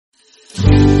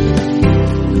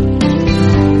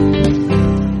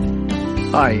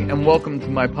Hi, and welcome to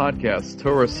my podcast,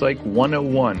 Torah Psych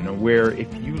 101, where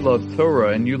if you love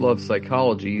Torah and you love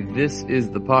psychology, this is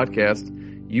the podcast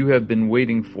you have been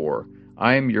waiting for.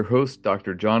 I am your host,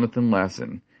 Dr. Jonathan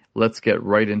Lasson. Let's get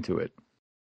right into it.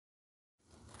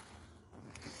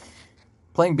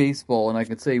 Playing baseball, and I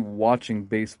could say watching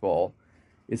baseball,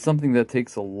 is something that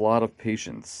takes a lot of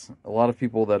patience. A lot of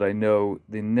people that I know,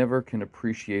 they never can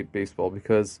appreciate baseball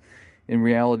because in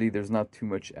reality, there's not too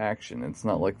much action. It's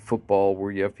not like football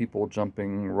where you have people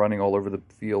jumping, running all over the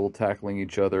field, tackling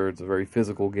each other. It's a very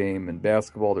physical game. In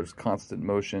basketball, there's constant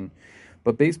motion.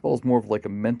 But baseball is more of like a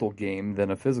mental game than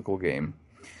a physical game.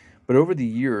 But over the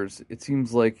years, it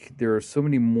seems like there are so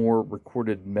many more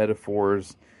recorded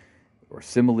metaphors or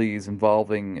similes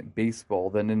involving baseball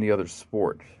than any other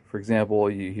sport. For example,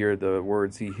 you hear the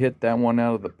words, he hit that one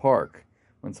out of the park,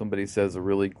 when somebody says a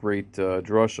really great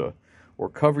drasha. Or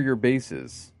cover your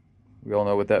bases. We all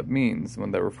know what that means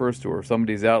when that refers to, or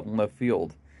somebody's out in left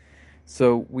field.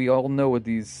 So we all know what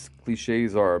these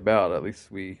cliches are about. At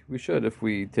least we should if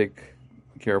we take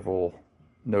careful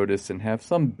notice and have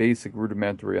some basic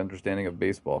rudimentary understanding of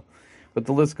baseball. But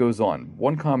the list goes on.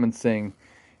 One common saying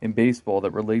in baseball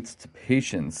that relates to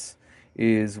patience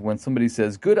is when somebody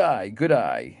says, good eye, good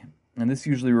eye. And this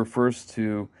usually refers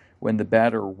to when the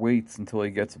batter waits until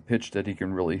he gets a pitch that he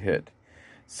can really hit.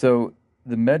 So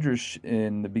the Medrash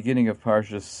in the beginning of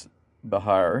Parshas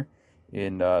Bahar,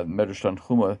 in Medrash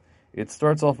Tanchuma, it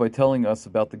starts off by telling us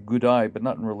about the good eye, but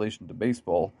not in relation to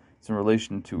baseball. It's in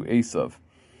relation to Esav.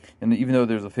 And even though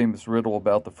there's a famous riddle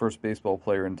about the first baseball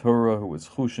player in Torah who was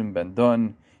Hushim ben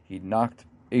Dun, he knocked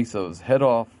Esav's head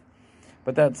off,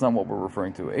 but that's not what we're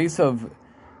referring to. Esav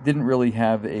didn't really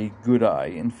have a good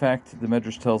eye. In fact, the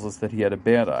Medrash tells us that he had a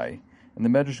bad eye. And the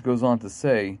Medrash goes on to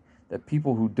say that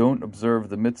people who don't observe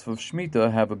the mitzvah of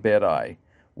Shemitah have a bad eye.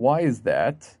 Why is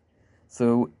that?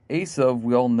 So Esav,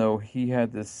 we all know, he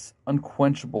had this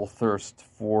unquenchable thirst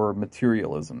for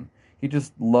materialism. He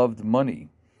just loved money.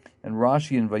 And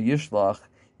Rashi in Vayishlach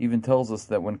even tells us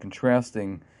that when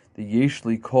contrasting the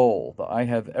Yeshli Kol, the I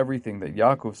have everything that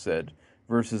Yaakov said,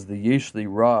 versus the Yeshli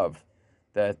Rav,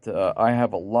 that I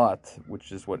have a lot,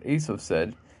 which is what Esav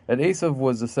said, that Esav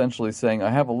was essentially saying, I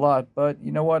have a lot, but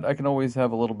you know what, I can always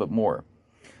have a little bit more.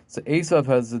 So Esav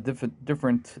has a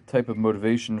different type of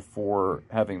motivation for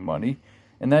having money,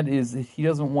 and that is he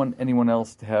doesn't want anyone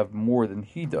else to have more than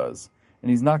he does. And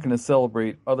he's not going to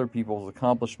celebrate other people's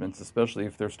accomplishments, especially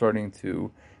if they're starting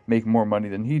to make more money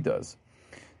than he does.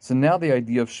 So now the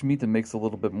idea of Shemitah makes a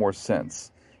little bit more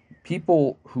sense.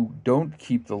 People who don't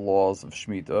keep the laws of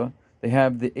Shemitah, they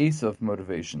have the Esav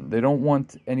motivation. They don't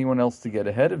want anyone else to get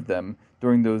ahead of them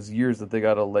during those years that they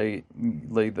got to lay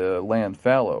the land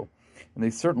fallow. And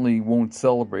they certainly won't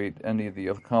celebrate any of the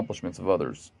accomplishments of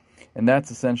others. And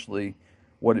that's essentially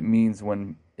what it means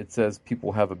when it says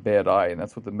people have a bad eye, and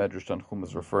that's what the Medrash Tanchum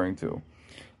is referring to.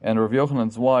 And Rav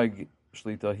Yochanan Zweig,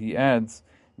 Shlita, he adds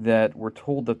that we're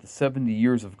told that the 70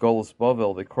 years of Golus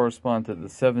Bavel, they correspond to the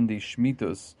 70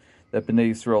 Shmitos that Bnei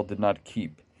Yisrael did not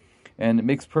keep. And it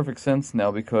makes perfect sense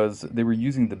now because they were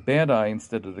using the bad eye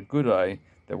instead of the good eye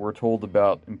that we're told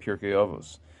about in Pirkei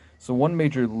Avos. So one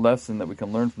major lesson that we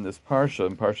can learn from this parsha,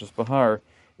 in Parshas Bahar,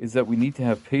 is that we need to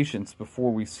have patience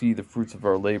before we see the fruits of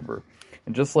our labor.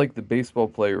 And just like the baseball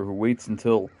player who waits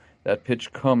until that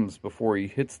pitch comes before he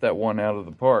hits that one out of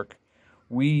the park,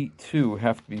 we too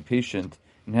have to be patient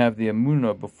and have the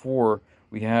emunah before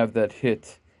we have that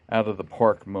hit out of the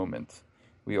park moment.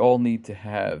 We all need to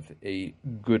have a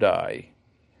good eye.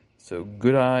 So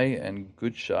good eye and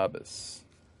good Shabbos.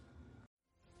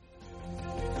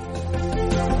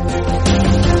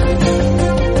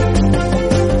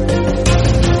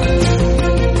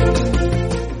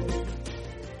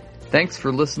 Thanks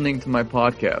for listening to my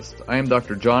podcast. I am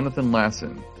Dr. Jonathan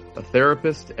Lasson, a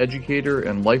therapist, educator,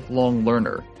 and lifelong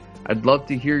learner. I'd love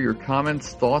to hear your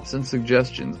comments, thoughts, and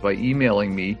suggestions by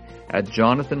emailing me at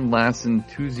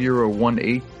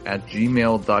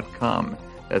jonathanlasson2018@gmail.com.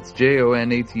 That's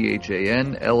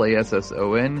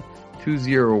JONATHANLASSON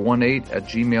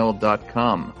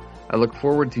 2018@gmail.com. I look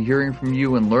forward to hearing from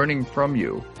you and learning from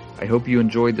you. I hope you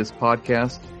enjoyed this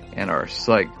podcast and are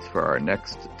psyched for our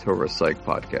next Torah Psych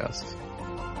podcast.